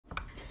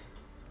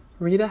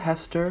Rita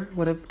Hester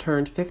would have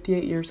turned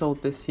 58 years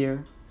old this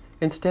year.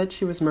 Instead,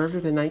 she was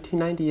murdered in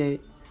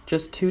 1998,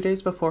 just 2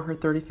 days before her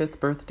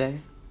 35th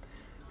birthday.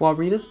 While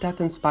Rita's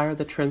death inspired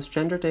the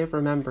Transgender Day of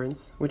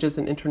Remembrance, which is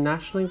an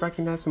internationally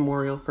recognized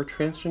memorial for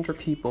transgender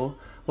people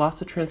lost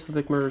to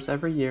transphobic murders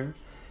every year,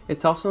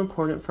 it's also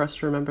important for us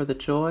to remember the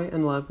joy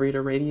and love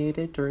Rita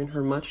radiated during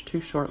her much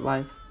too short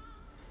life.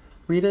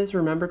 Rita is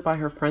remembered by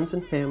her friends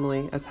and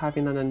family as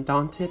having an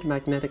undaunted,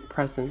 magnetic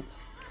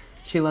presence.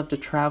 She loved to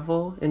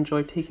travel,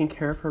 enjoyed taking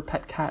care of her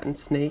pet cat and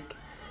snake,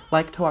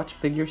 liked to watch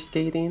figure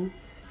skating,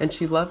 and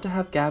she loved to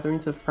have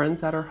gatherings of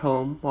friends at her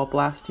home while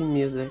blasting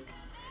music.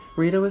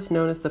 Rita was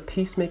known as the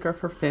peacemaker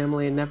of her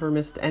family and never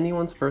missed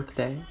anyone's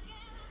birthday.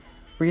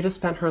 Rita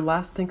spent her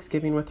last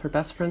Thanksgiving with her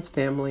best friend's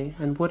family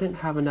and wouldn't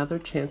have another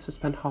chance to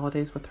spend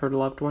holidays with her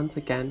loved ones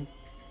again.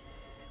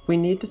 We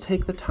need to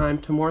take the time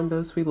to mourn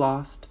those we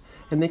lost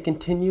and then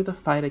continue the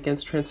fight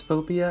against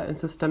transphobia and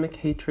systemic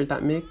hatred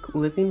that make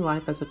living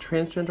life as a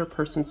transgender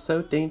person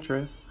so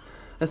dangerous,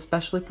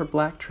 especially for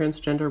Black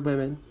transgender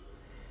women.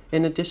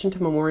 In addition to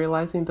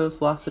memorializing those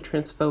lost to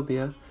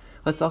transphobia,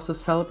 let's also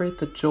celebrate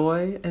the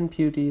joy and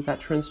beauty that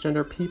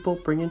transgender people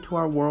bring into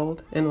our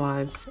world and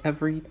lives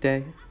every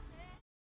day.